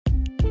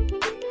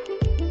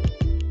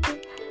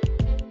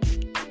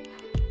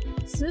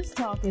Sis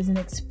Talk is an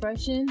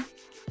expression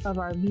of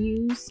our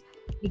views,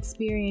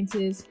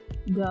 experiences,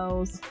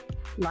 goals,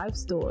 life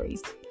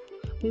stories.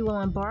 We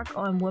will embark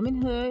on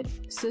womanhood,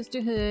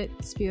 sisterhood,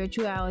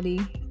 spirituality,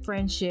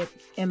 friendship,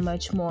 and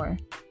much more.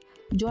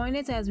 Join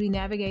us as we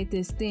navigate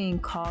this thing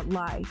called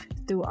life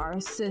through our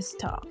Sis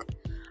Talk.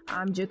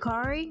 I'm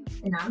Jakari.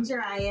 And I'm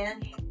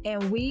Jiraiya.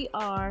 And we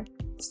are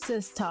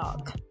Sis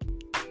Talk.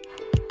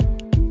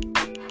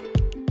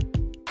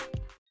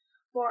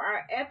 For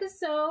our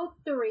episode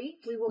 3,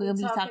 we'll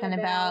be talking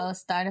about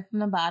starting from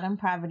the bottom,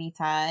 poverty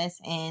ties.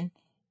 And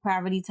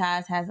poverty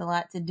ties has a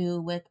lot to do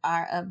with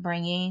our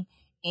upbringing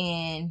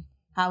and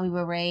how we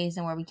were raised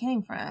and where we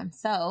came from.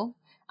 So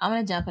I'm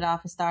going to jump it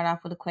off and start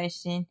off with a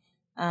question.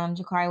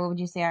 Jakari, what would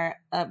you say our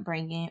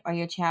upbringing or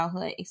your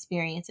childhood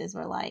experiences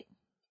were like?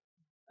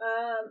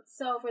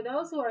 So for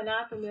those who are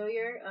not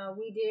familiar,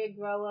 we did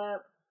grow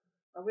up.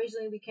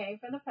 Originally, we came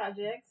from the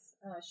projects.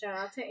 Shout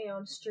out to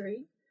Elm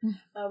Street.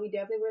 We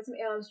definitely were some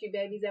Elm Street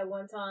babies at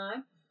one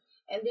time.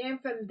 And then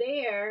from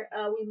there,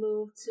 we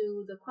moved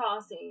to the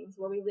Crossings,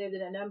 where we lived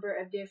in a number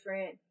of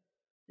different,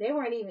 they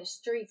weren't even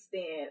streets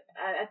then.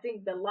 I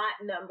think the lot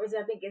numbers,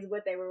 I think, is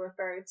what they were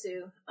referred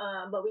to.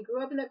 But we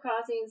grew up in the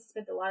Crossings,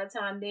 spent a lot of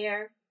time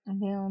there.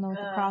 And they don't know what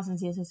the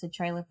Crossings is. It's a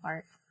trailer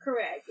park.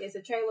 Correct. It's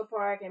a trailer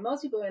park, and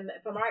most people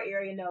from our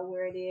area know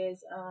where it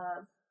is.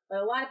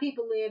 But a lot of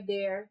people live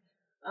there.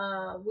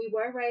 We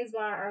were raised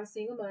by our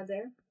single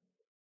mother,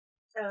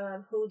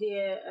 who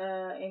did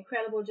an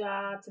incredible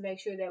job to make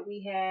sure that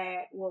we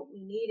had what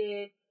we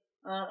needed.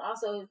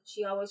 Also,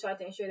 she always tried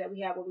to ensure that we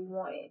had what we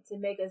wanted, to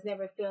make us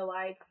never feel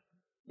like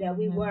that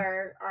we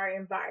were our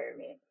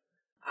environment.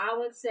 I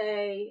would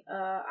say,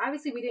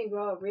 obviously, we didn't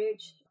grow up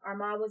rich. Our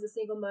mom was a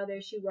single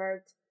mother. She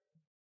worked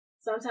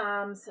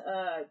sometimes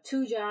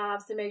 2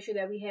 jobs to make sure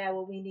that we had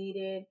what we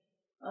needed.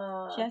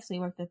 She actually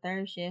worked the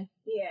 3rd shift.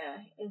 Yeah.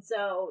 And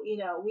so,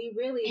 we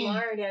really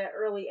learned at an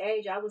early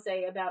age, I would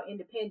say, about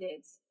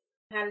independence,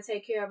 how to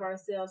take care of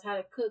ourselves, how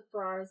to cook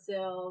for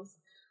ourselves.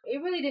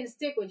 It really didn't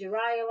stick with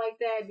Jiraiya like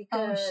that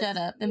because... Oh, shut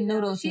up. Them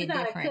noodles she's hit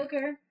not different. a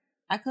cooker.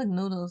 I cook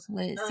noodles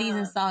with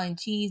seasoned salt and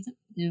cheese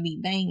to be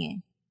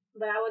banging.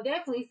 But I would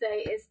definitely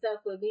say it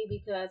stuck with me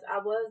because I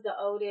was the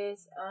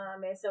oldest,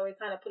 and so it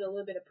kind of put a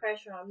little bit of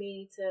pressure on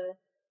me to,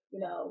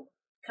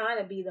 kind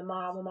of be the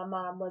mom when my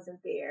mom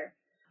wasn't there.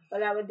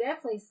 But I would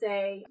definitely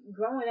say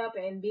growing up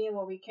and being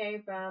where we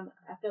came from,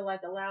 I feel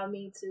like allowed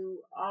me to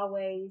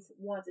always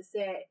want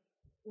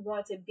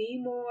to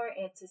be more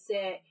and to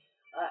set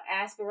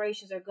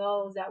aspirations or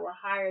goals that were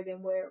higher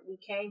than where we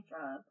came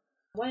from.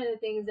 One of the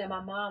things that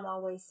my mom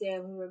always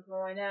said when we were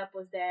growing up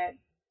was that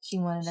she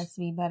wanted us to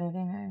be better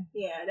than her.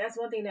 Yeah, that's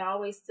one thing that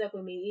always stuck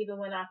with me, even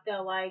when I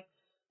felt like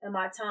in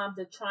my times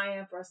of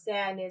triumph or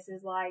sadness,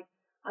 is like,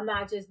 I'm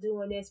not just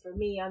doing this for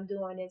me, I'm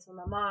doing this for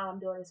my mom, I'm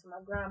doing this for my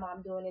grandma,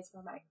 I'm doing this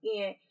for my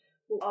aunt,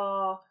 who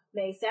all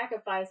made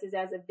sacrifices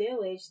as a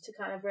village to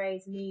kind of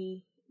raise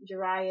me,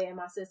 Jiraiya, and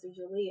my sister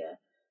Julia.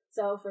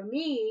 So for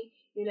me,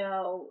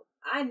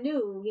 I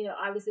knew,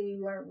 obviously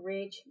we weren't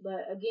rich,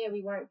 but again,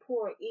 we weren't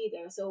poor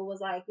either. So it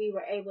was like we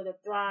were able to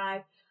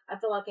thrive, I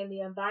feel like, in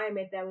the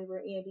environment that we were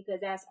in, because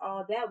that's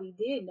all that we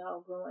did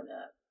know growing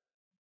up.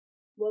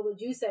 What would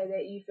you say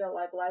that you felt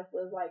like life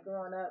was like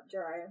growing up,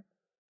 Jiraiya?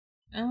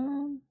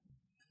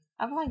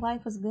 I feel like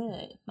life was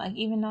good. Like,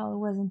 even though it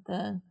wasn't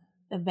the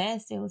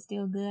best, it was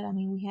still good. I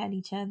mean, we had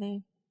each other.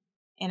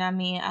 And I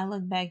mean, I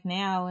look back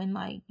now and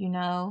like,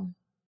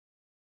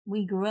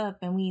 we grew up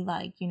and we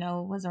like,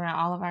 was around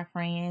all of our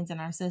friends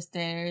and our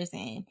sisters.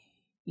 And,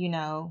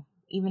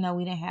 even though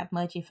we didn't have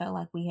much, it felt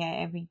like we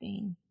had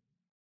everything.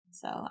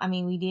 So, I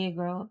mean, we did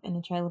grow up in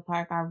the trailer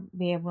park. Our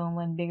bedroom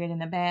wasn't bigger than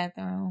the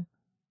bathroom.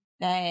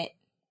 That,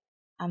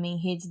 I mean,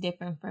 hits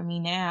different for me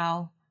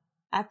now.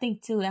 I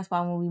think, too, that's why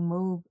when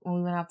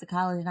we went off to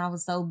college and I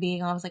was so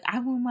big, I was like, I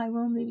want my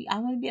room I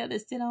want to be able to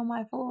sit on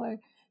my floor.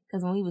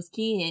 Because when we was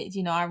kids,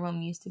 our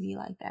room used to be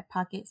like that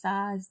pocket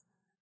size.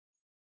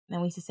 And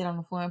we used to sit on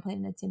the floor and play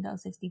Nintendo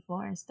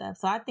 64 and stuff.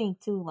 So I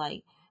think, too,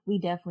 like, we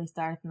definitely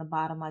started from the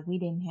bottom. Like, we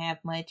didn't have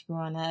much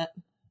growing up.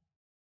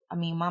 I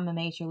mean, Mama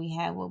made sure we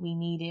had what we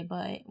needed,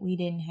 but we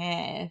didn't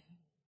have.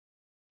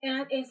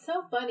 And it's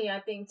so funny, I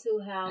think,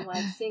 too, how,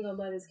 like, single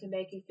mothers can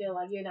make you feel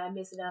like you're not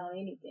missing out on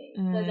anything.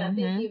 Because I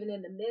think even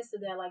in the midst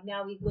of that, like,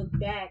 now we look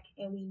back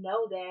and we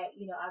know that,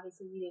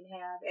 obviously we didn't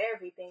have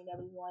everything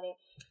that we wanted,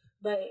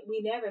 but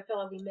we never felt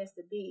like we missed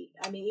a beat.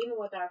 I mean, even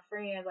with our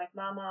friends, like,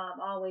 my mom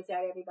always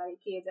had everybody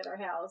kids at her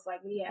house.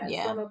 Like, we had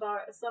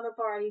summer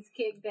parties,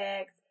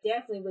 kickbacks.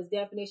 Definitely was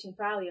definition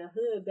probably a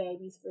hood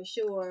babies for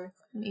sure.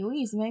 I mean, we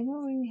used to make,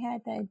 when we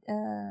had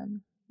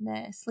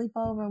that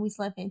sleepover, we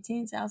slept in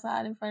tents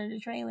outside in front of the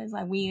trailers,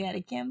 like we had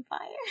a campfire.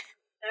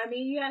 I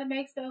mean, you got to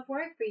make stuff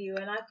work for you.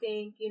 And I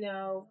think,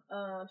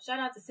 shout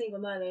out to single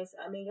mothers.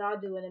 I mean, y'all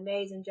do an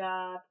amazing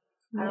job.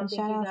 I don't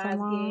think you guys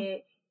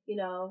get,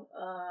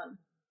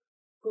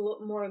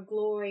 more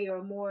glory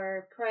or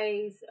more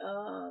praise,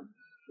 that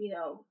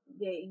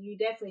you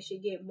definitely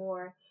should get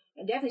more.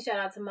 And definitely shout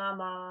out to my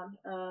mom,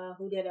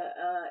 who did a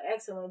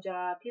excellent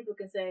job. People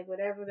can say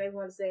whatever they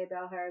want to say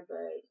about her,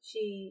 but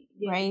she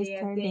did the Raised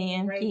damn her thing in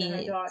damn raising her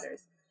kids.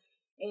 daughters.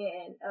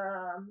 And,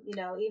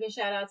 even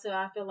shout out to,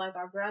 I feel like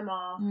our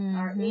grandma,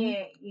 our Mm-hmm.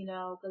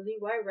 aunt, because we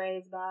were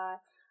raised by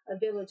a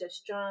village of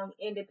strong,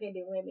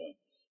 independent women.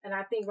 And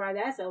I think, right,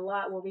 that's a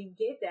lot where we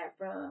get that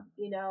from,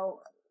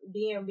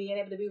 being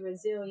able to be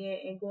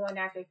resilient and going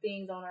after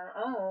things on our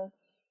own.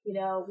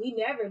 We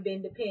never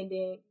been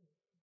dependent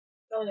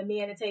on a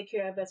man to take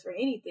care of us for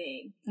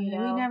anything, I mean,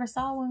 we never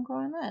saw one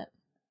growing up.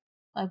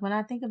 Like, when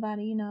I think about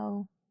it,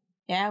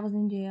 Dad was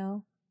in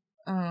jail.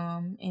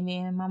 And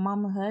then my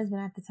mama's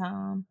husband at the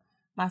time,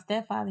 my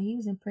stepfather, he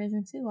was in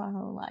prison too our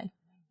whole life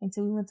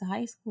until we went to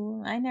high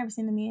school. I ain't never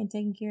seen a man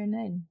taking care of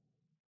nothing.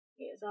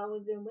 Yeah, it's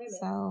always been women.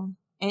 So,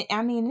 and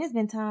I mean, there's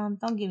been times,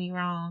 don't get me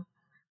wrong,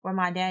 where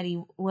my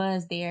daddy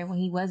was there when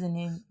he wasn't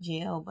in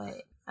jail,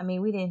 but I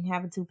mean, we didn't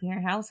have a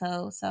 2-parent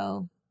household,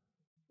 so.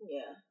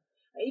 Yeah.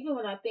 Even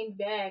when I think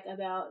back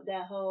about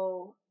the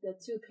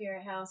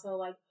 2-parent household,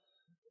 like,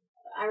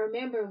 I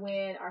remember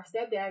when our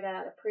stepdad got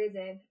out of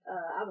prison,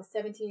 I was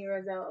 17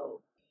 years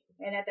old.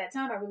 And at that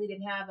time, I really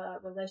didn't have a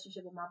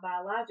relationship with my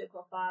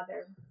biological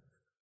father.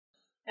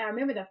 And I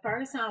remember the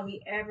first time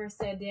we ever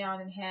sat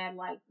down and had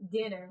like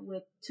dinner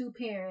with 2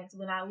 parents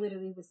when I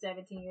literally was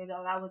 17 years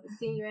old. I was a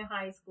senior in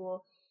high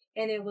school,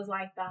 and it was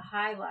like the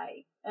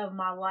highlight of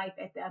my life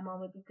at that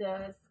moment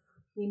because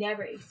we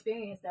never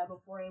experienced that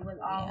before. It was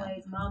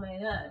always mama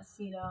and us,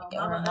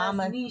 mama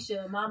us,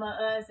 Nisha, mama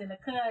us, and the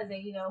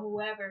cousin,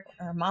 whoever.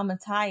 Or mama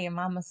tired,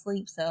 mama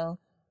sleep, so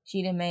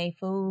she done made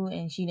food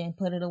and she didn't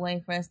put it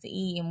away for us to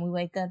eat, and we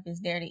wake up,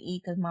 it's there to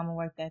eat because mama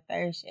worked that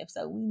third shift,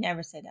 so we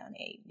never sat down and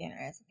ate dinner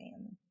as a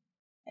family.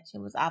 That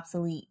shit was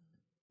obsolete.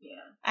 Yeah.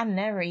 I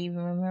don't even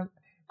remember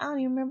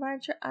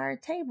our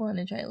table in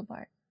the trailer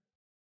park.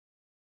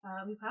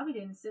 We probably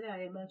didn't sit down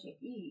that much and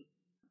eat,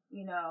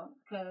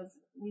 because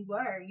we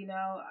were,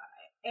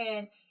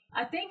 and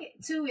I think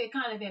too, it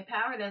kind of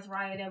empowered us,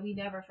 right, that we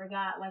never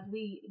forgot, like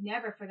we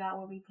never forgot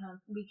where we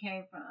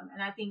came from.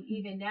 And I think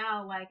even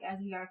now, like as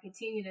we are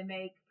continuing to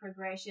make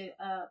progression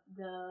up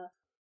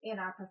in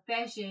our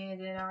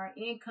professions and our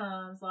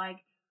incomes, like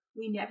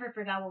we never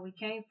forgot where we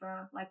came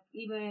from. Like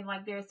even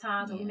like there's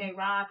times when we may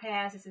ride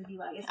past this and be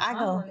like, it's a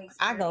humbling experience.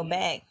 I go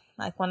back,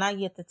 like when I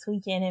get to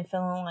tweaking and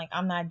feeling like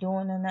I'm not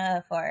doing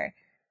enough, or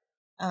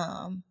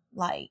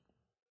like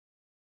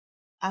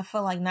I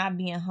feel like not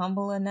being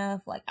humble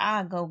enough, like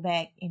I go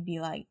back and be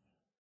like,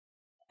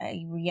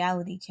 a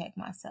reality check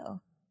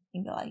myself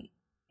and be like,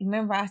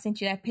 remember I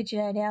sent you that picture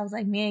that day? I was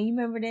like, man, you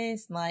remember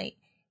this? Like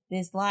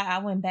this lie, I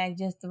went back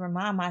just to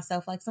remind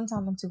myself, like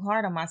sometimes I'm too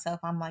hard on myself.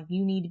 I'm like,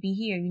 you need to be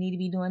here, you need to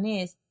be doing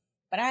this.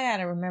 But I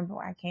gotta remember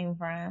where I came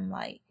from,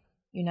 like,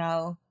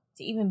 to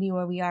even be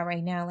where we are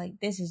right now, like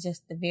this is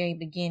just the very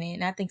beginning.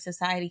 And I think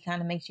society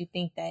kind of makes you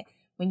think that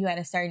when you're at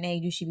a certain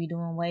age, you should be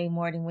doing way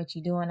more than what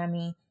you're doing. I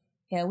mean,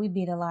 hell, we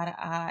beat a lot of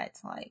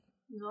odds, like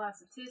a lot of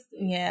statistics.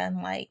 Yeah,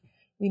 and like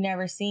we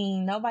never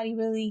seen nobody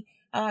really.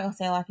 I'm not gonna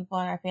say a lot of people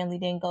in our family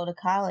didn't go to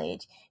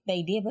college.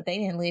 They did, but they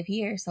didn't live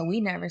here, so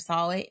we never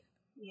saw it.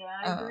 Yeah,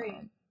 I agree.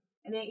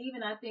 And then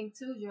even I think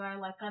too, Joy,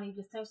 like kind of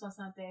just touched on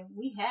something.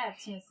 We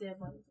have 10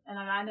 siblings, and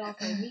like, I know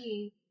for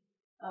me,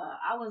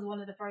 I was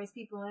one of the first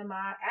people out of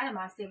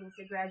my siblings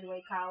to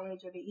graduate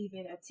college or to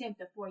even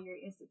attempt a 4-year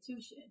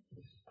institution.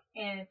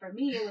 And for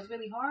me, it was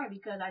really hard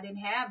because I didn't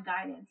have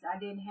guidance. I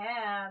didn't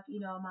have,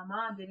 my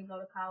mom didn't go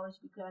to college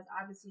because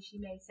obviously she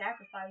made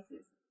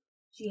sacrifices.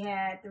 She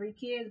had 3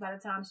 kids by the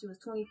time she was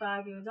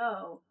 25 years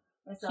old.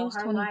 And so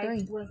her 23.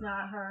 Life was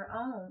not her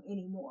own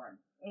anymore.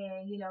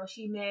 And,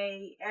 she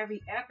made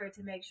every effort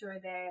to make sure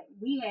that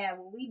we had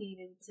what we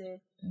needed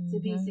to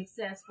be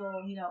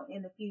successful,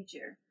 in the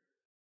future.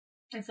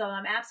 And so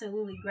I'm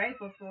absolutely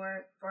grateful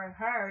for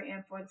her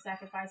and for the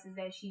sacrifices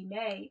that she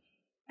made.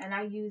 And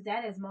I use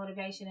that as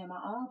motivation in my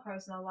own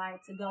personal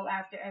life to go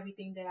after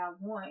everything that I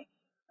want.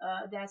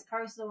 That's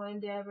personal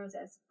endeavors,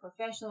 that's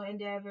professional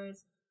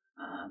endeavors.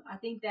 I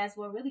think that's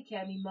what really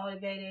kept me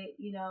motivated,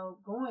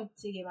 going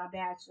to get my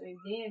bachelor's,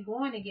 then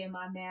going to get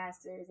my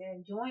master's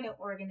and joining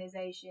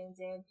organizations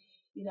and,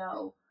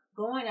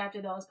 going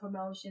after those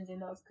promotions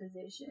and those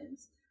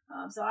positions.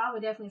 So I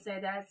would definitely say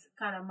that's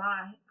kind of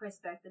my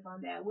perspective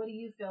on that. What do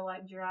you feel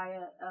like,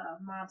 Jiraiya,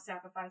 mom's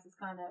sacrifices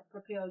kind of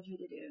propelled you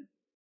to do?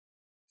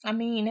 I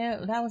mean,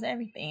 that was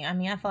everything. I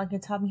mean, I feel like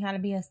it taught me how to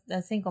be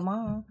a single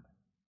mom.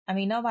 I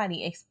mean,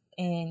 nobody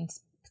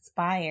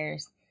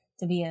inspires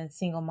to be a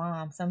single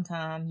mom.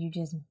 Sometimes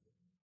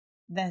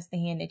that's the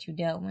hand that you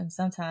dealt with.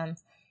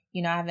 Sometimes, I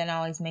haven't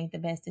always made the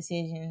best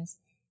decisions.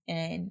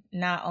 And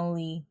not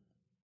only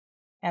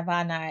have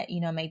I not,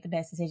 made the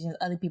best decisions,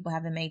 other people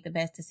haven't made the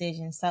best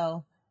decisions.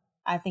 So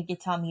I think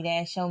it taught me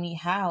that, showed me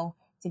how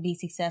to be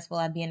successful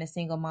at being a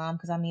single mom.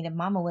 Because I mean, if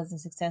mama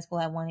wasn't successful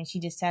at one and she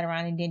just sat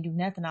around and didn't do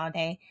nothing all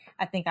day,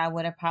 I think I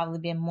would have probably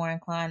been more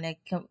inclined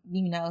to,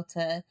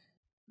 to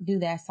do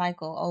that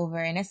cycle over.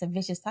 And that's a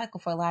vicious cycle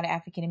for a lot of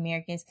African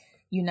Americans,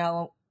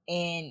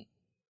 and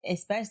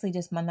especially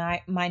just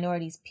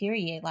minorities,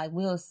 period. Like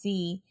we'll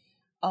see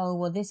oh,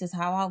 well, this is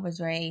how I was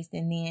raised.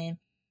 And then,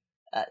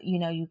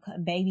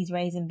 babies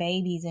raising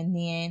babies. And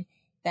then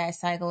that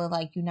cycle of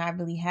like, you're not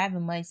really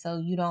having much. So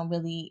you don't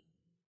really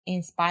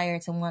inspire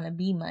to want to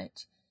be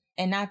much.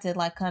 And not to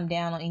like come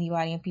down on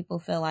anybody and people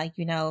feel like,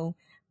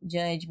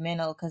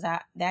 judgmental. Cause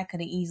that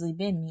could have easily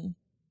been me,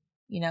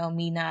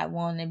 me not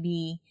wanting to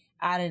be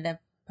out of the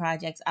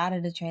projects, out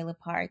of the trailer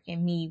park,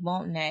 and me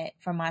wanting that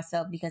for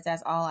myself because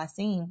that's all I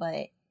seen.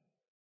 But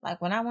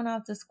like when I went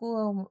off to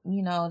school,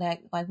 that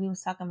like we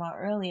was talking about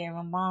earlier,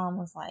 my mom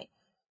was like,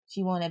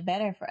 she wanted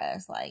better for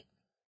us. Like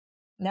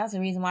that's the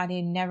reason why I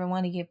didn't never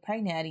want to get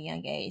pregnant at a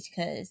young age,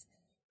 because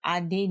I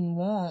didn't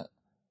want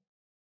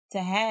to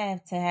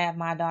have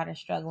my daughter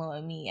struggling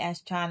with me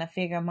as trying to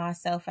figure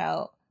myself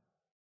out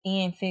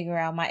and figure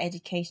out my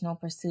educational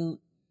pursuit,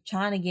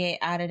 trying to get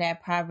out of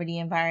that poverty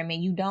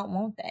environment. You don't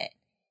want that.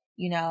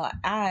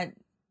 I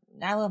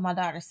love my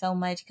daughter so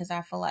much because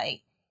I feel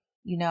like,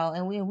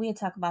 and we'll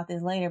talk about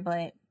this later,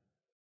 but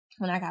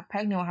when I got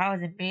pregnant, I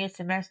was in mid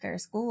semester of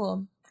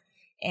school,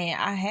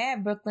 and I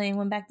had Brooklyn,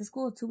 went back to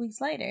school 2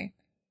 weeks later.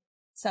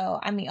 So,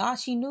 I mean, all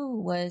she knew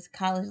was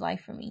college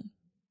life for me.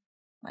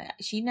 Like,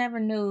 she never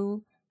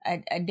knew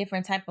a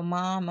different type of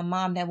mom, a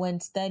mom that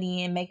wasn't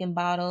studying, making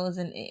bottles,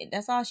 and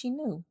that's all she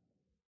knew,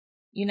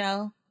 And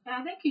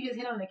I think you just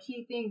hit on the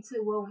key thing,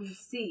 too, what we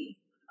see,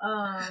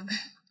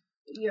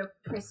 your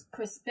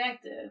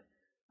perspective.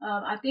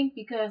 I think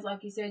because,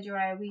 like you said,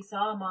 Jariah, we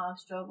saw mom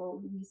struggle.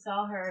 We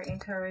saw her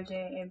encourage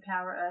and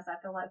empower us,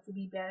 I feel like, to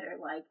be better.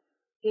 Like,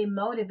 it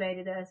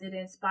motivated us. It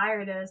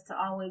inspired us to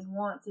always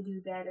want to do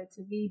better,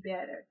 to be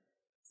better.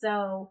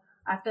 So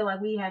I feel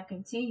like we have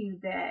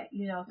continued that,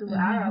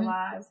 throughout our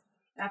lives.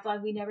 I feel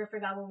like we never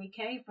forgot where we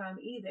came from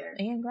either.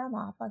 And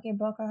grandma, I fucking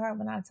broke her heart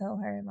when I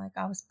told her, like,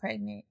 I was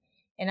pregnant.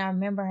 And I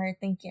remember her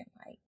thinking,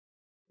 like,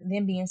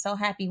 them being so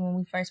happy when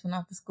we first went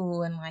off to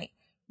school. And, like,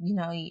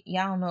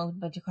 y'all don't know,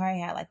 but Jakari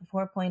had, like, a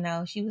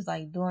 4.0. She was,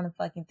 like, doing a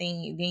fucking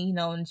thing. Then,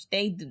 and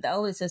the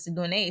older sister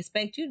doing, they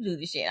expect you to do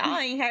the shit.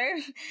 I ain't her.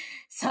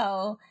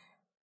 So,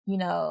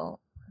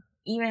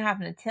 even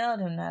having to tell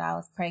them that I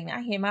was pregnant,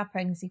 I hid my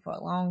pregnancy for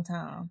a long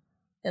time.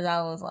 Because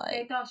I was like...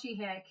 They thought she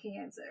had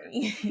cancer.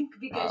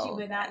 Because she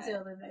would not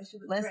tell them that she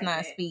was pregnant. Let's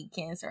not speak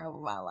cancer over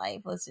my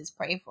life. Let's just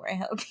pray for a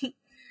healthy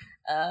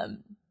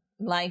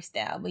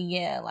lifestyle. But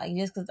yeah, like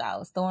just because I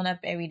was throwing up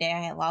every day,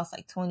 I had lost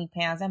like 20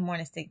 pounds. That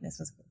morning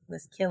sickness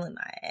was killing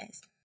my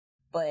ass.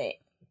 But,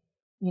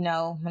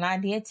 when I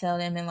did tell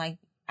them, and like,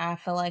 I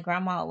felt like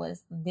grandma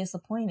was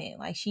disappointed.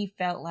 Like she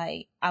felt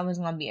like I was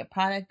going to be a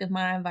product of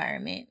my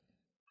environment.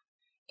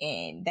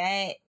 And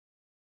that,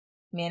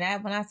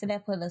 man, when I said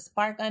that put a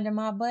spark under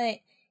my butt,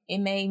 it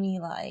made me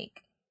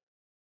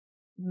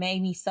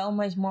so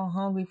much more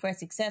hungry for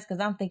success, because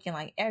I'm thinking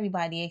like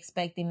everybody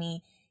expected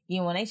me.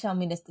 When they showed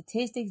me the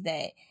statistics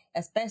that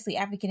especially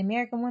African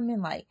American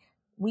women, like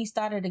we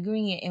start a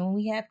degree and when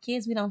we have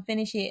kids, we don't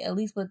finish it at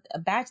least with a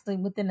bachelor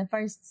within the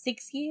first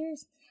 6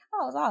 years.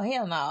 I was, oh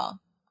hell no.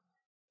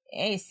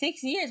 Hey,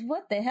 6 years,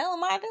 what the hell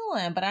am I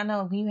doing? But I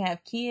know when you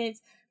have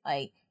kids,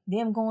 like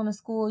them going to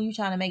school, you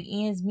trying to make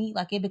ends meet,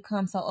 like it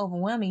becomes so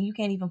overwhelming. You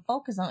can't even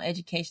focus on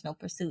educational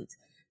pursuits.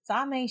 So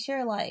I made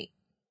sure like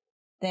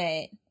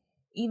that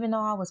even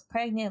though I was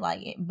pregnant,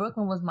 like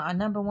Brooklyn was my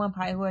number one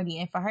priority.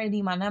 And for her to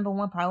be my number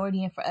one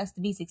priority and for us to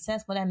be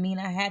successful, that mean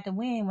I had to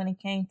win when it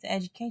came to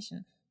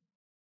education.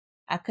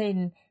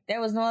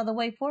 There was no other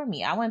way for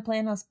me. I wasn't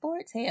playing on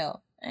sports.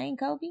 Hell, I ain't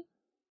Kobe.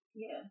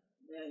 Yeah.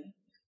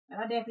 And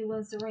I definitely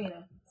wasn't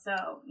Serena. So,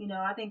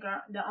 I think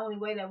the only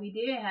way that we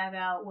did have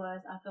out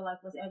was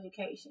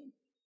education.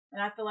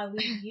 And I feel like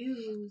we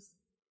used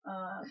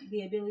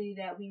the ability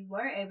that we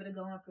were able to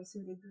go and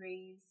pursue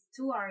degrees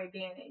to our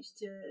advantage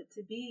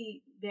to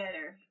be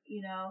better.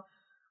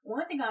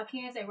 One thing I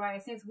can say,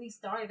 right, since we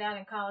started out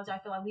in college, I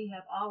feel like we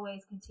have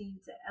always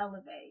continued to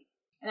elevate.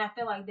 And I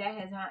feel like that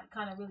has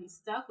kind of really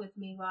stuck with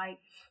me. Like,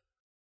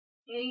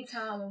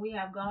 anytime when we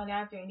have gone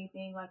after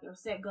anything, like, or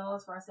set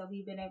goals for ourselves,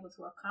 we've been able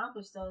to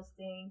accomplish those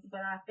things.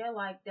 But I feel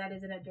like that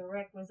isn't a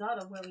direct result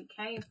of where we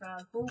came from,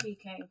 who we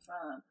came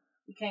from.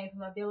 We came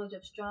from a village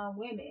of strong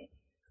women.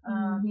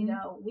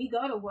 We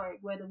go to work,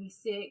 whether we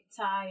sick,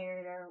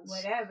 tired, or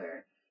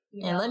whatever.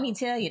 And let me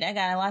tell you, that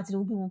got a lot to do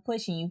with people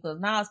pushing you. Because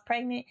when I was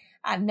pregnant,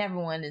 I never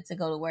wanted to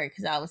go to work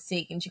because I was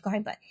sick. And she's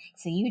like,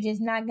 so you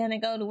just not going to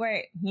go to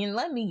work?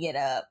 Let me get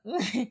up.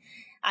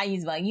 I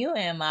used to be like, you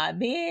in my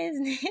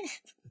business.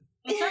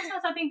 And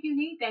sometimes I think you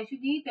need that. You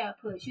need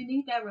that push. You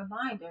need that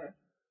reminder.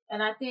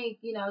 And I think,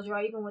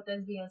 Joy, even with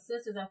us being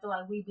sisters, I feel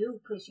like we do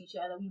push each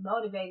other. We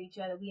motivate each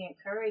other. We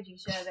encourage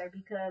each other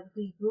because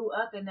we grew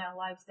up in that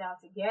lifestyle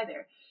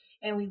together.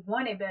 And we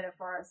wanted better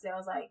for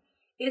ourselves. Like,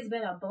 it's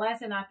been a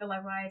blessing, I feel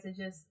like, Ryan, to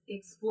just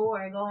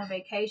explore and go on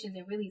vacations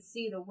and really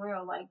see the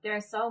world. Like,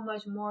 there's so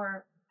much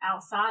more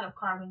outside of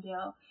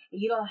Carbondale.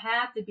 You don't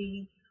have to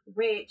be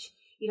rich.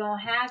 You don't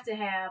have to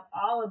have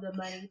all of the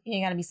money. You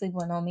ain't got to be sleeping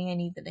with no man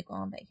either to go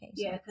on vacation.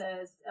 Yeah,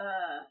 because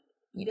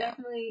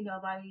definitely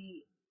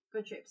nobody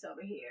for trips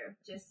over here.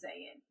 Just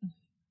saying.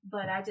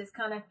 But I just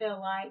kind of feel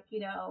like,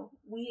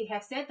 we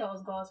have set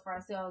those goals for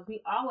ourselves.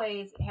 We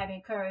always have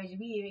encouraged,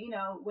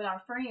 with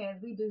our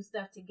friends, we do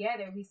stuff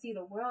together. We see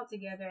the world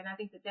together. And I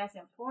think that that's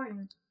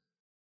important,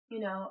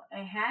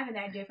 and having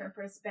that different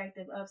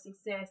perspective of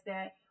success,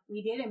 that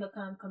we didn't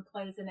become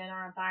complacent in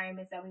our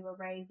environments that we were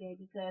raised in.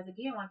 Because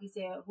again, like you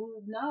said,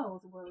 who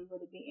knows where we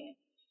would have been.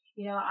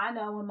 I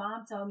know when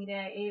mom told me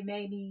that, it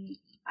made me,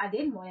 I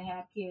didn't want to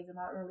have kids in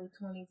my early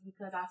 20s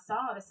because I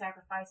saw the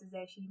sacrifices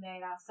that she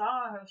made. I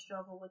saw her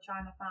struggle with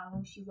trying to find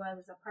who she was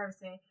as a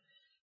person,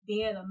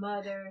 being a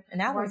mother,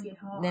 and that working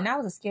hard. Then that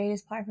was the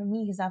scariest part for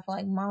me, because I feel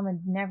like mama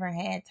never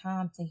had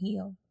time to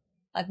heal.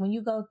 Like when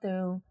you go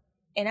through,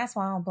 and that's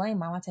why I don't blame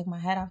mom. I take my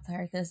hat off to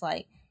her, because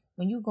like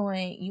when you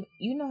going,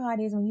 you know how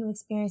it is when you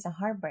experience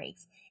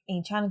heartbreaks and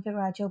you're trying to figure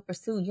out your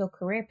pursuit, your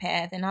career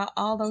path, and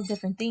all those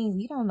different things.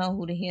 You don't know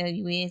who the hell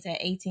you is at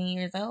 18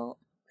 years old.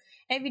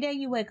 Every day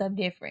you wake up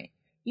different.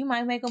 You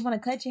might wake up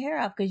want to cut your hair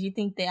off because you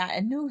think that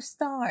a new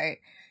start.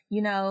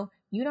 You don't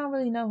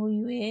really know who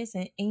you is,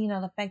 and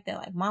the fact that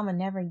like mama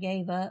never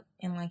gave up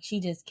and like she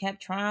just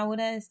kept trying with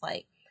us,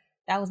 like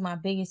that was my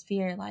biggest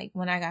fear. Like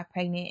when I got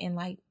pregnant, and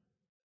like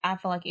I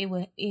feel like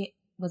it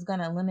was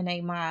gonna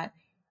eliminate my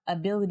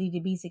ability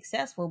to be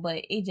successful,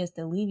 but it just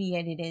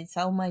alleviated it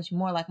so much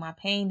more. Like my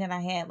pain that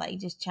I had, like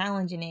just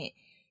challenging it,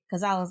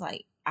 because I was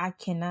like, that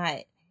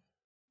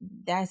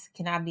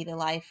cannot be the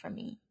life for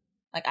me.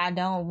 Like I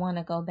don't want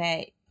to go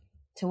back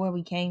to where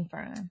we came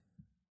from.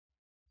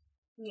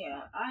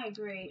 Yeah, I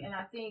agree. And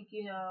I think,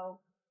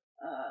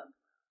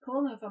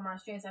 pulling from our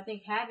strengths, I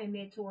think having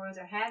mentors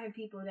or having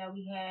people that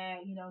we had,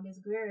 Miss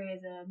Greer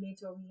is a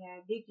mentor we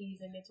had,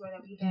 Vicky's a mentor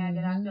that we had,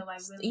 that I feel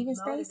like really even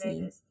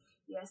motivated us.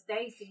 Yeah,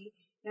 Stacy.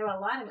 There were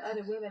a lot of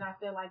other women, I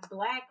feel like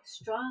Black,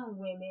 strong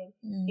women,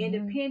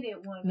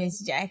 independent women. Miss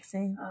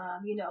Jackson.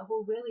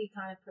 Who really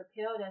kind of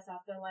propelled us, I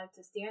feel like,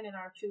 to stand in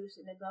our truths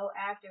and to go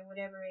after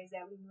whatever it is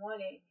that we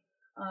wanted.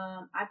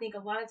 I think a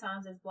lot of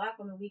times as Black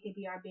women, we can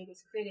be our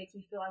biggest critics.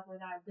 We feel like we're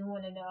not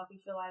doing enough. We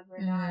feel like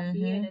we're not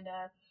being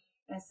enough.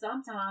 And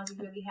sometimes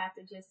we really have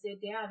to just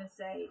sit down and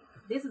say,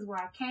 this is where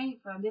I came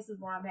from. This is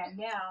where I'm at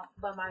now.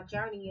 But my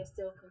journey is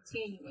still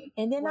continuing.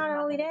 And then not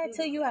only that,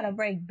 too, you got to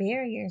break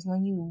barriers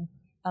when you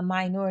a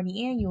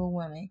minority and you a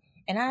woman.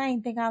 And I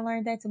didn't think I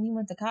learned that till we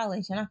went to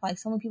college. And I feel like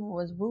so many people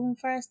was rooting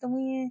for us to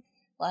win.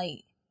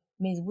 Like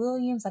Ms.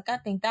 Williams, like I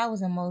think that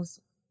was the most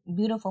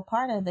beautiful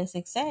part of the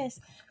success.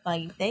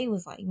 Like they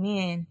was like,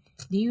 man,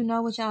 do you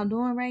know what y'all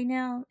doing right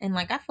now? And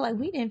like I feel like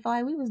we didn't feel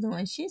like we was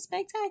doing shit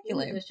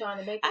spectacular. We was trying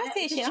to make it. I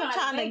said shit, I'm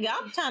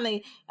trying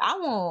to I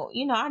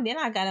want, then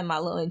I got in my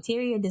little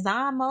interior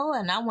design mode,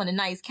 and I wanted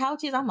nice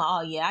couches. I'm like,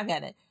 oh yeah, I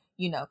gotta,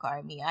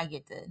 Cardi me, I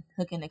get to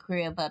hooking the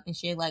crib up and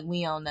shit. Like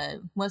we on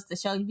what's the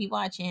show you be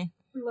watching?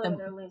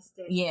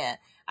 Yeah,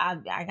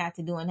 I got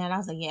to doing that. I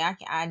was like, yeah,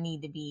 I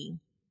need to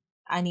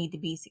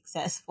be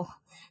successful.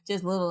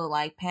 Just little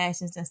like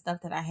passions and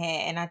stuff that I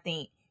had. And I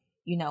think,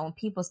 when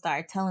people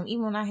start telling,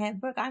 even when I had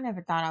Brooke, I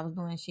never thought I was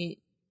doing shit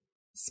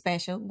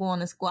special going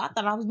to school. I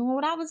thought I was doing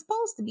what I was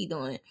supposed to be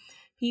doing.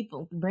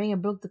 People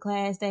bringing Brooke to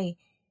class,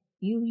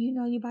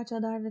 you brought your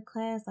daughter to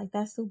class, like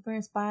that's super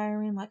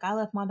inspiring. Like I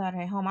left my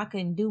daughter at home. I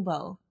couldn't do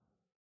both,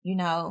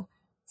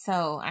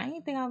 So I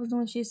didn't think I was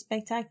doing shit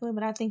spectacular,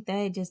 but I think that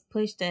it just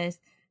pushed us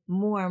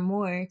more and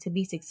more to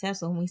be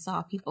successful. And we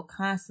saw people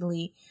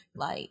constantly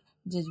like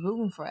just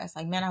rooting for us.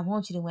 Like, man, I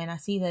want you to win. I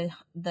see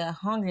the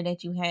hunger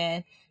that you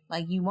had.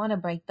 Like you want to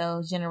break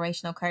those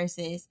generational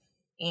curses.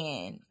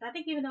 And I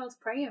think even those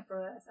praying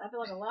for us. I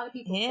feel like a lot of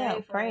people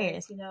pray for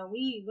us.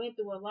 We went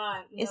through a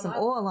lot. It's some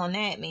oil on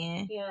that,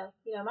 man. Yeah.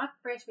 My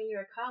freshman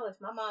year of college,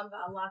 my mom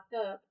got locked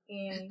up.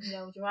 And,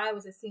 Jariah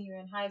was a senior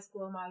in high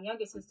school. My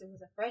younger sister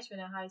was a freshman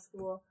in high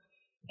school.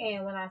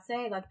 And when I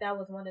say, like, that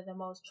was one of the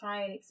most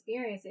trying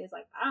experiences,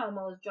 like, I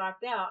almost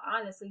dropped out,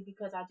 honestly,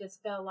 because I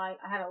just felt like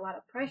I had a lot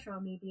of pressure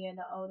on me being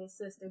the oldest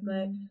sister.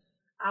 But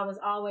I was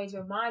always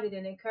reminded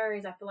and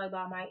encouraged, I feel like,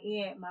 by my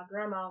aunt, my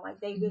grandma, like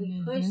they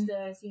really pushed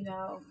us,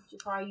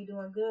 Jakar, you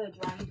doing good,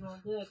 Jakar, you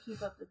doing good,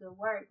 keep up the good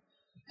work.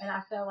 And I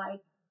felt like,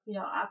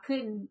 I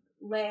couldn't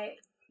let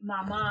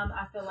my mom,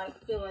 I feel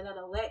like, feel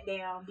another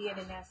letdown being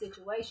in that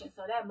situation.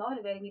 So that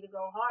motivated me to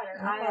go harder.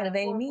 That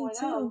motivated me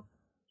too.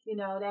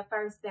 That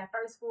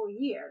first full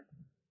year.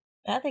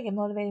 I think it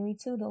motivated me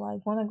too to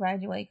like want to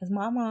graduate, because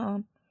my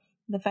mom,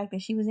 the fact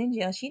that she was in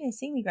jail, she didn't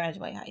see me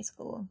graduate high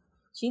school.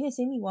 She didn't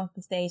see me walk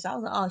the stage. So I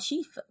was like, oh,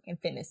 she fucking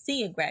finna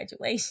see a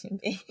graduation.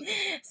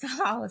 So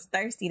I was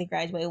thirsty to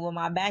graduate with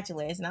my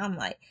bachelor's. And I'm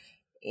like,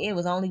 it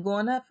was only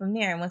going up from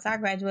there. And once I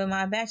graduated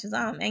my bachelor's,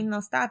 ain't no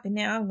stopping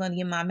now. I'm going to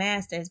get my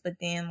master's. But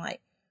then,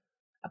 like,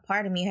 a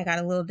part of me had got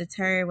a little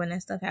deterred when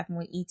that stuff happened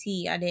with ET.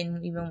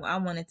 I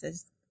wanted to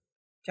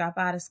drop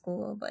out of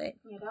school. But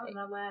yeah, that was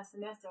my last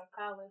semester of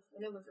college.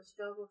 And it was a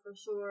struggle for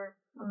sure.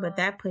 But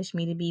that pushed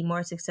me to be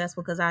more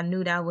successful, because I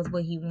knew that was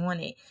what he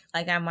wanted.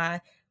 Like, when I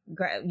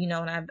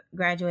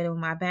graduated with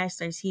my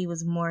bachelor's, he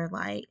was more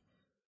like,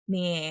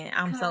 man,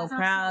 I'm so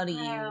proud of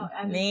you,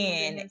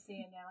 man.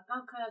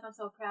 I'm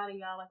so proud of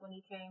y'all. Like when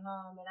he came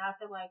home, and I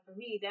feel like for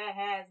me that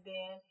has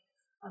been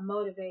a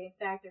motivating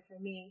factor for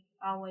me.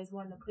 Always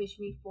wanting to push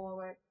me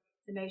forward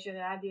to make sure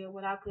that I did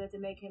what I could to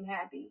make him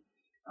happy.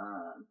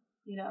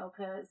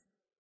 Because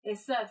it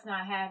sucks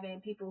not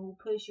having people who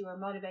push you or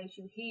motivate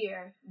you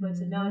here, but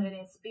to know that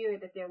in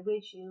spirit that they're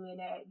with you and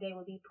that they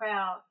will be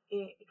proud,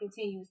 it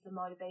continues to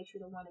motivate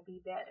you to want to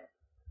be better.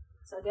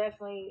 So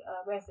definitely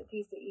rest in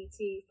peace to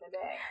E.T. for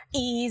that.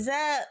 Ease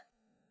up.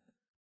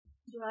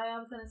 I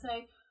was going to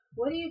say,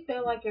 what do you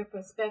feel like your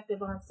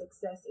perspective on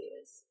success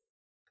is?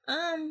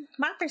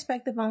 My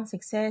perspective on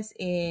success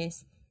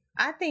is,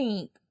 I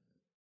think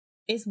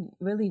it's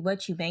really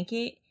what you make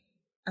it.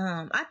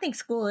 I think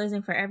school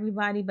isn't for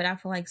everybody, but I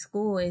feel like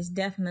school is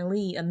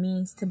definitely a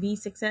means to be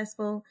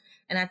successful.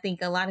 And I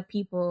think a lot of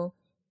people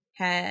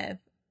have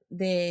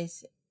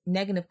this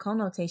negative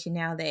connotation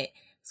now that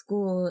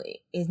school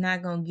is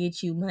not going to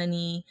get you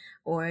money,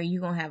 or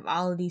you're going to have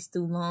all of these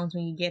student loans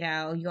when you get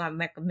out. You're going to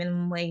make a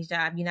minimum wage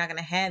job. You're not going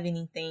to have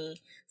anything.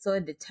 So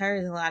it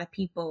deters a lot of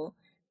people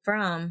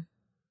from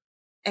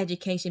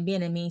education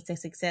being a means to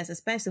success,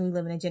 especially we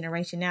live in a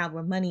generation now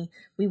where money,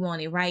 we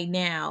want it right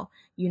now.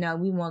 We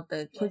want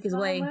the quickest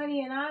way.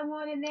 Money and I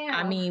want it now.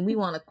 I mean, we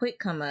want a quick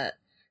come up.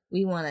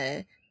 We want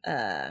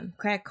to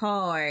crack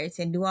cards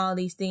and do all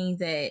these things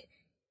that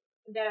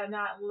are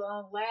not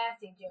long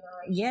lasting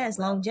generational. Yes,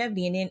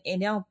 longevity,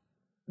 and then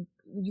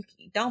you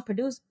don't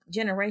produce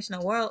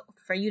generational wealth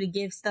for you to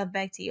give stuff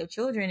back to your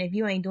children if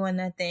you ain't doing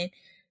nothing,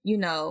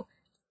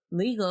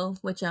 legal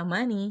with your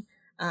money.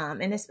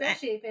 And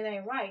especially if it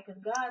ain't right, because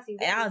God sees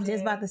everything. I was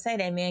just about to say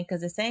that, man,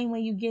 because the same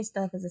way you get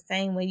stuff is the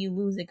same way you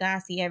lose it. God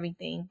see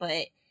everything.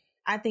 But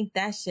I think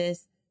that's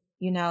just,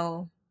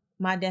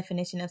 my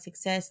definition of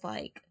success,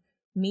 like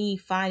me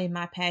finding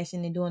my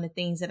passion and doing the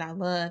things that I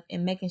love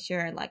and making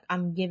sure like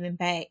I'm giving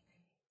back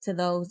to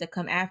those that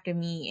come after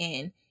me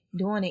and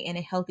doing it in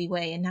a healthy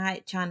way and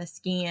not trying to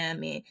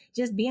scam and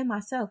just being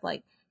myself.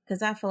 Like,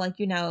 because I feel like,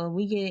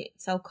 we get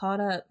so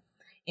caught up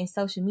in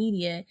social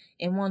media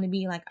and want to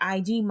be like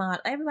IG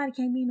model. Everybody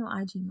can't be no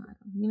IG model.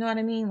 You know what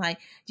I mean? Like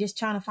just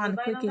trying to find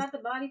everybody the quickest.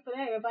 Everybody don't got the body for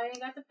that. Everybody ain't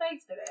got the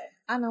face for that.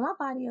 I know my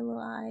body a little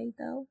alright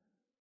though.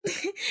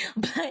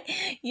 But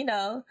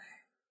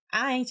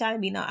I ain't trying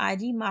to be no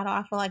IG model.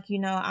 I feel like,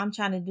 I'm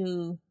trying to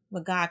do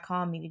what God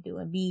called me to do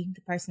and be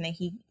the person that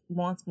he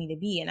wants me to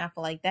be. And I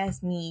feel like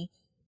that's me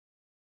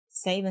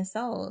saving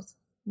souls.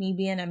 Me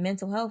being a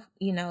mental health,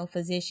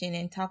 physician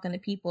and talking to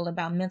people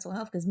about mental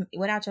health, because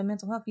without your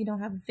mental health, you don't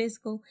have a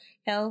physical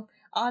health.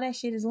 All that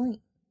shit is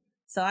linked.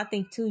 So I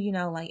think too,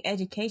 like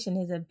education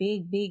is a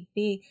big,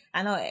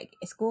 I know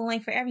school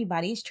ain't for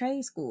everybody. It's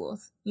trade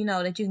schools,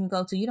 that you can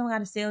go to. You don't got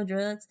to sell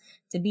drugs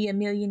to be a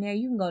millionaire.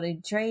 You can go to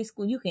trade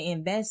school. You can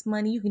invest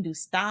money. You can do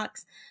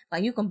stocks.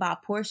 Like you can buy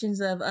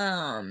portions of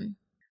I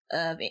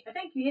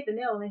think you hit the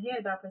nail on the head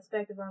about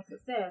perspective on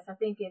success. I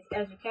think it's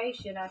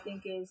education. I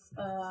think it's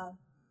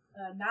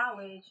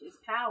knowledge is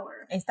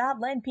power. And stop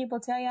letting people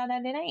tell y'all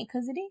that it ain't,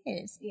 because it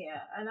is. Yeah,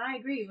 and I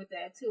agree with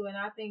that too. And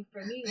I think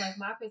for me, like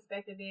my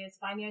perspective is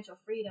financial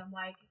freedom.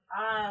 Like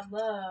I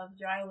love,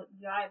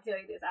 I tell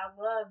you this,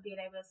 I love being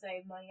able to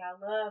save money. I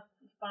love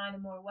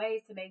finding more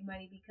ways to make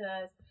money,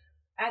 because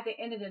at the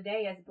end of the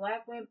day, as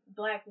black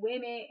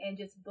women and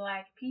just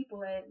black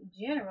people in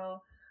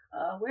general,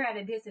 we're at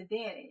a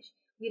disadvantage.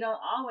 We don't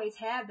always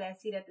have that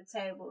seat at the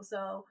table.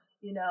 So,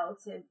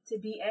 to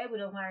be able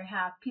to learn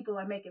how people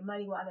are making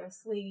money while they're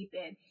asleep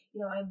and,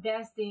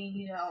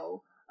 investing,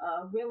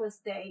 real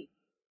estate.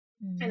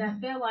 Mm-hmm. And I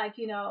feel like,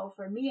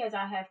 for me, as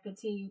I have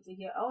continued to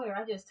get older,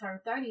 I just turned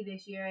 30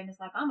 this year. And it's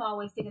like, I'm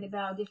always thinking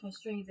about different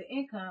streams of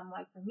income.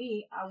 Like for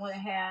me, I want to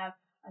have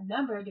a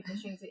number of different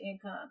streams of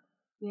income,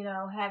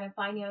 having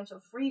financial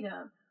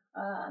freedom.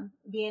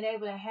 Being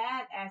able to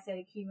have asset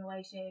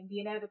accumulation,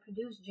 being able to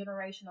produce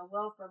generational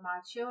wealth for my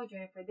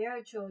children, for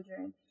their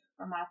children,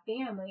 for my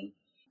family.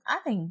 I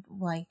think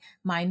like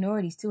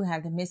minorities too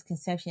have the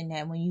misconception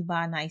that when you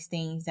buy nice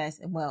things,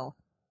 that's wealth.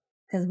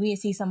 Because we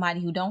see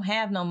somebody who don't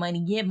have no money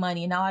get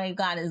money and all they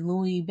got is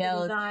Louis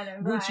bells,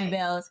 Gucci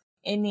bells,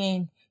 and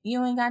then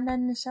you ain't got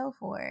nothing to show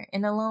for it.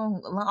 And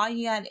all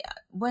you got,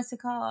 what's it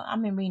called? I've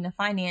been reading a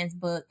finance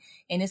book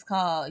and it's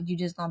called "You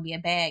Just Gonna Be a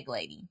Bag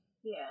Lady."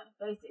 Yeah,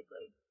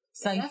 basically.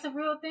 So that's a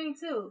real thing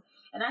too.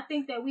 And I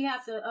think that we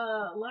have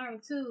to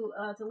learn too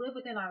to live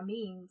within our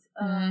means,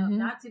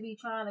 not to be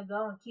trying to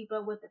go and keep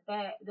up with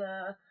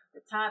the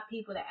top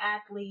people, the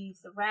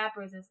athletes, the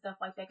rappers and stuff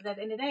like that. Because at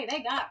the end of the day,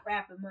 they got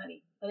rapper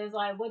money. But it's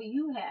like, what do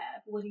you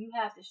have? What do you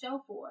have to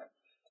show for it?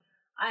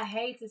 I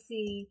hate to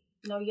see,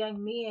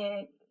 young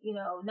men,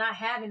 not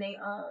having their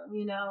own,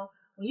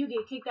 When you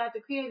get kicked out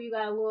the crib, you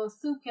got a little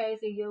suitcase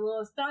and your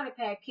little starter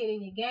pack kit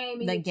and your game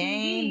and your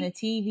TV. The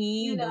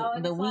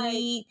TV, the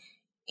weed,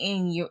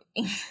 and your...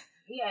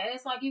 Yeah,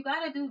 it's like you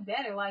got to do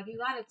better. Like you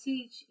got to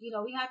teach, we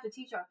have to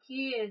teach our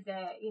kids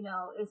that,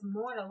 it's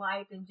more to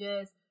life than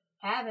just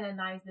having a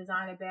nice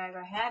designer bag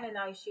or having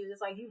nice shoes.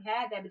 It's like you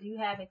have that, but do you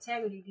have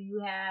integrity? Do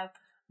you have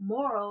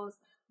morals?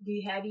 Do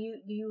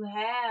you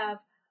have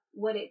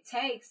what it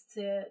takes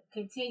to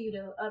continue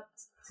to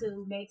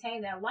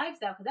maintain that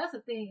lifestyle? Because that's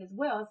the thing as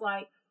well. It's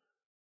like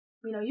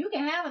You know, you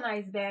can have a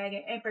nice bag,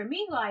 and for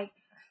me, like,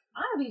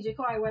 I'll be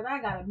Ja'Cory whether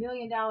I got $1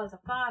 million or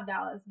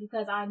 $5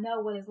 because I know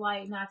what it's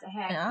like not to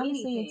have And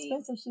honestly, anything.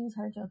 expensive shoes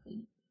hurt your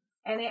feet.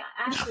 And they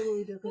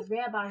absolutely do, because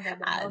Red Bottoms are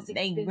the most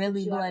expensive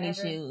really shoe I've bloody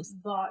ever shoes.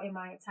 bought in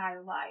my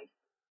entire life.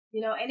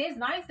 You know, and it's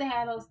nice to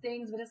have those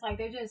things, but it's like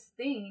they're just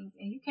things,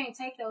 and you can't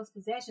take those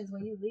possessions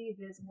when you leave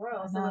this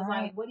world. So it's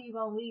like, what are you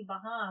gonna leave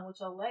behind with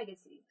your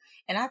legacy?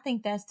 And I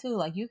think that's too,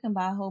 like, you can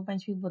buy a whole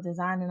bunch of people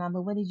designing them,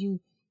 but what did you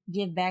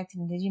give back to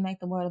them? Did you make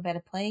the world a better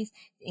place?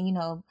 And, you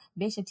know,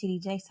 Bishop T.D.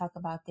 Jakes talk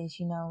about this,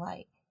 you know,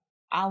 like,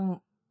 I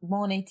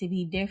want it to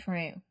be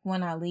different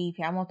when I leave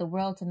here. I want the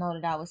world to know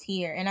that I was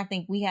here. And I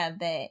think we have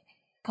that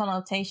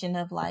connotation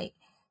of, like,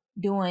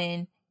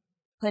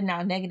 putting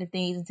out negative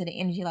things into the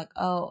energy, like,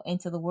 oh,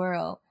 into the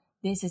world.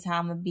 This is how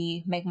I'm going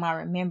to make my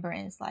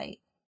remembrance. Like,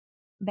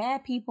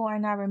 bad people are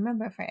not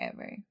remembered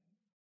forever.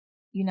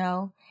 You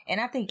know, and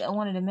I think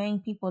one of the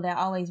main people that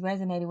always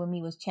resonated with me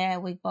was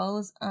Chadwick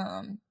Bose.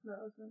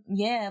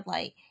 Yeah,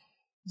 like,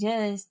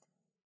 just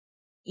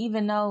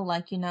even though,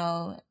 like, you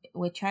know,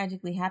 what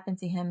tragically happened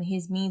to him,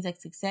 his means of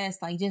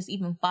success, like, just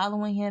even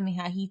following him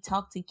and how he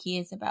talked to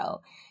kids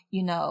about,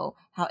 you know,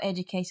 how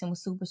education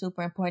was super,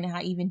 super important,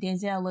 how even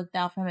Denzel looked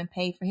out for him and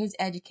paid for his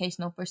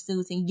educational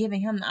pursuits and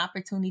giving him the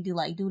opportunity to,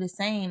 like, do the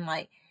same,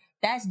 like,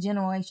 that's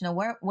generational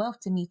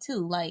wealth to me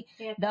too. Like,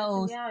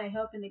 those and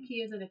helping the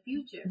kids of the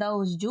future.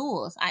 Those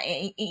jewels.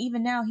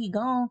 Even now he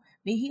gone,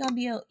 but he gonna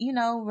be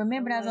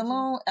remembered as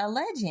a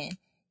legend,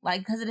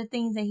 like, because of the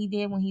things that he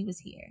did when he was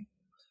here.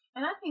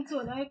 And I think too,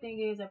 another thing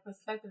is a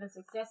perspective of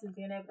success is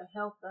being able to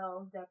help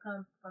those that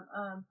come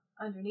from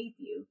underneath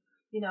you.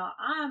 You know,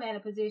 I'm at a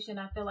position,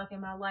 I feel like,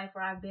 in my life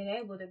where I've been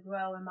able to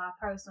grow in my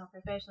personal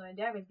and professional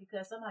endeavors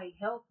because somebody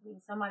helped me,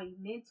 somebody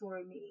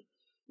mentored me.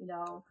 You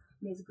know,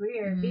 Ms.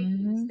 Greer,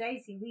 Vicky,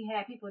 Stacy, we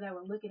had people that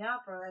were looking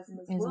out for us.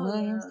 Ms.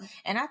 Williams.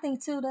 And I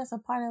think too, that's a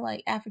part of,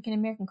 like, African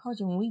American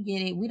culture. When we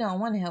get it, we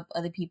don't want to help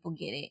other people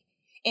get it.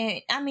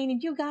 And I mean,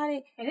 if you got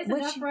it, and it's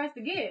enough for us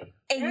to get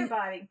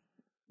everybody.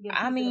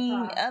 I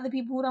mean, other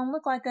people who don't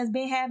look like us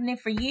been having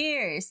it for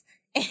years,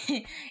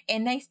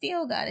 and they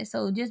still got it.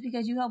 So just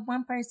because you help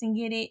one person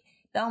get it,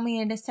 don't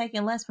mean it's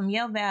taking less from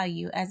your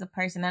value as a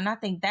person. And I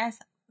think that's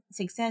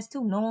success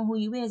too, knowing who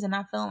you is and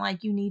not feeling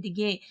like you need to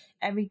get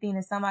everything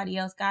that somebody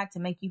else got to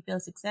make you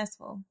feel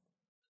successful.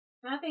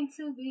 And I think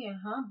too, being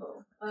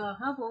humble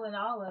in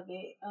all of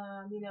it.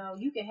 You know,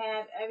 you can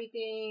have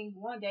everything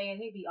one day and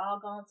it be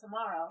all gone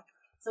tomorrow.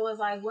 So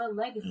it's like, what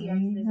legacy are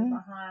you leaving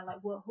behind?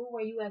 Like, who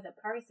are you as a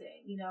person?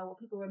 You know, will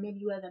people remember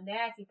you as a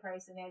nasty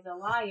person, as a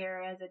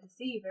liar, as a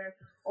deceiver,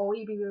 or will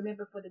you be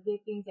remembered for the good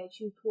things that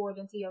you poured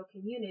into your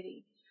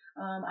community?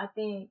 I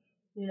think,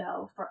 you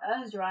know, for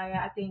us, Drya,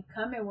 I think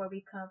coming where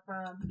we come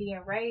from,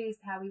 being raised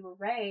how we were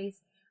raised,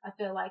 I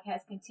feel like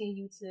has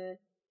continued to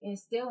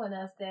instill in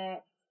us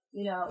that,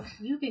 you know,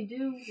 you could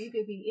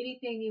be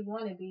anything you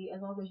want to be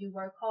as long as you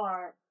work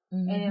hard.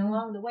 And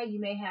along the way, you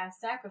may have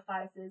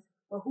sacrifices.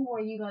 But who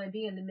are you going to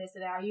be in the midst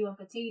of that? Are you going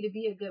to continue to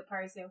be a good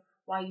person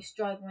while you're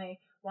struggling,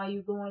 while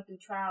you're going through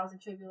trials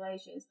and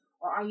tribulations?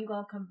 Or are you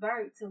going to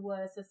convert to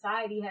what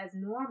society has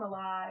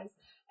normalized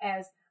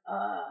as,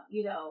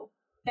 you know,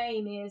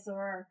 famous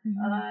or,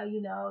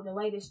 you know, the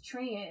latest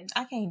trends?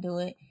 I can't do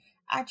it.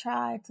 I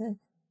try to,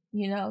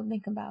 you know,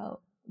 think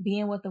about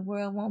being what the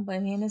world wants,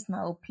 but man, there's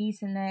no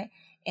peace in that.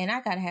 And I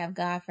got to have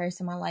God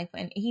first in my life.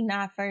 And he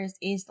not first,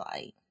 it's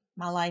like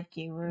my life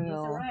get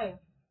real.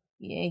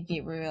 Yeah, it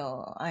get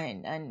real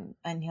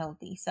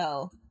unhealthy.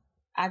 So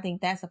I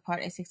think that's a part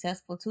that's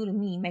successful too to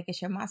me, making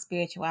sure my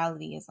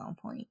spirituality is on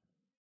point.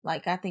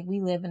 Like, I think we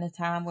live in a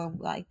time where,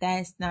 like,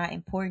 that's not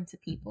important to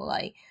people.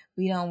 Like,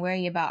 we don't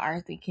worry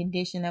about the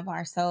condition of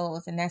our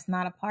souls, and that's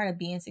not a part of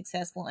being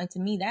successful. And to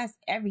me, that's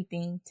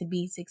everything to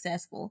be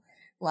successful,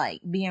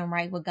 like being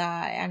right with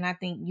God. And I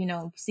think, you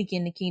know,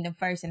 seeking the kingdom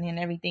first and then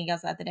everything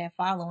else after that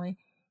following.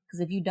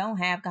 Because if you don't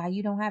have God,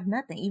 you don't have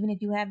nothing, even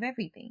if you have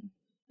everything.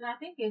 And I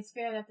think it's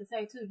fair enough to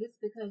say, too, just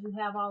because you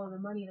have all of the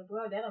money in the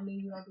world, that don't mean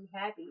you're going to be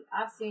happy.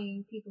 I've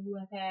seen people who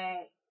have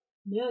had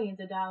millions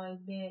of dollars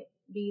be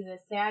the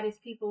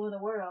saddest people in the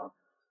world.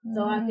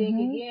 So I think,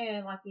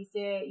 again, like we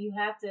said, you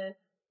have to,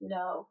 you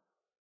know,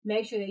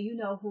 make sure that you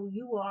know who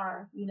you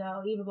are, you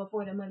know, even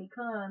before the money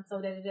comes so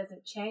that it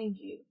doesn't change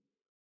you.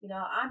 You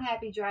know, I'm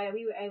happy, Dry, that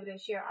we were able to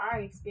share our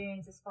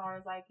experience as far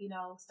as, like, you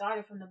know,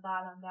 started from the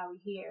bottom, now we're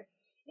here.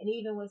 And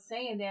even with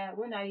saying that,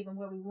 we're not even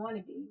where we want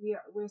to be.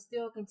 We're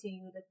still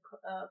continuing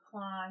to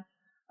climb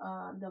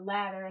the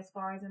ladder as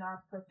far as in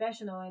our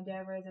professional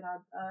endeavors and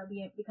our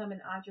becoming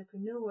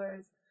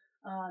entrepreneurs.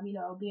 You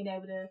know, being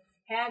able to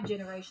have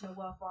generational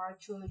wealth for our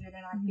children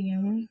and our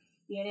family.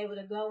 Being able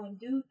to go and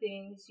do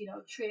things, you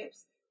know,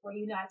 trips where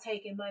you're not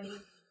taking money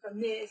from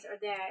this or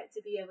that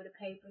to be able to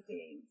pay for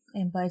things.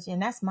 And budget.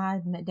 And that's my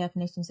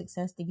definition of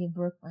success to give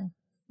Brooklyn.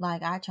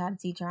 Like, I try to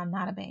teach her I'm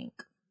not a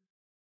bank.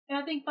 And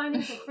I think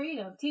financial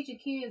freedom, teaching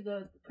kids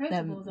the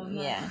principles of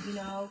money, you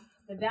know,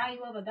 the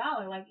value of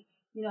 $1. Like,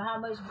 You know, how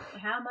much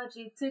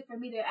it took for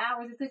me, the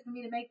hours it took for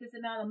me to make this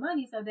amount of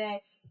money, so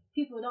that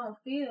people don't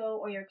feel,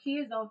 or your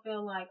kids don't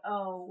feel like,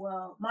 oh,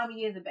 well,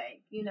 mommy is a bank,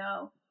 you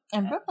know.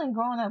 And Brooklyn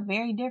growing up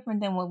very different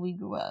than what we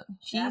grew up.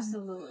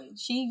 Absolutely.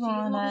 She's a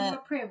little up more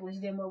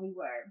privileged than what we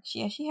were.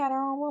 She had her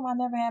own room. I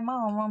never had my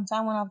own room, so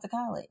I went off to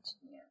college.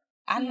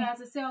 Yeah. She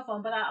has a cell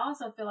phone, but I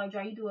also feel like,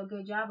 Dre, you do a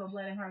good job of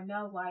letting her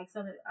know, like,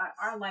 some of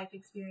our life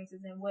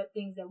experiences and what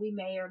things that we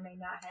may or may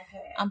not have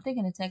had. I'm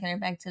thinking of taking her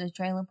back to the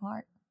trailer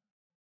park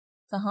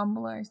to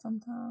humble her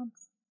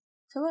sometimes,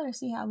 to let her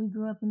see how we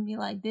grew up and be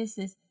like, this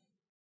is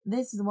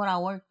what I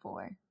work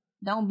for.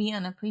 Don't be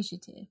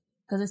unappreciative,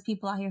 because there's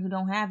people out here who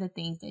don't have the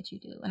things that you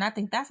do, and I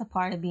think that's a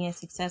part of being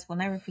successful.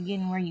 Never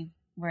forgetting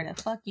where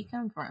the fuck you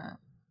come from.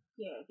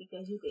 Yeah,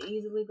 because you could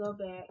easily go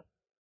back.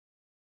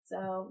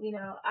 So, you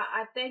know,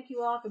 I thank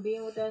you all for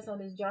being with us on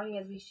this journey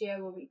as we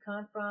share where we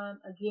come from.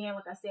 Again,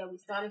 like I said, we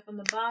started from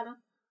the bottom.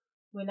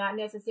 We're not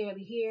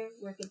necessarily here.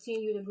 We're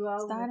continuing to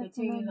grow. We're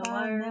continuing to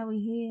learn. Now we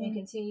here. And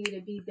continue to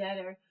be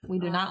better. We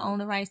do not own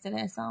the rights to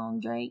that song,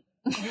 Drake.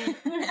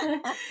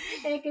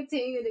 And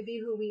continue to be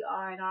who we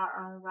are in our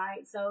own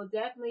right. So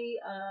definitely,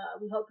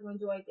 we hope you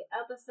enjoyed the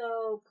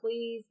episode.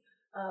 Please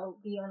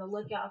be on the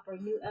lookout for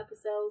new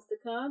episodes to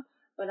come.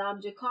 But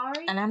I'm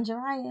Jakari. And I'm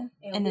Jariah.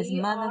 And this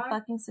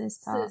motherfucking Sis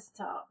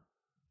Talk.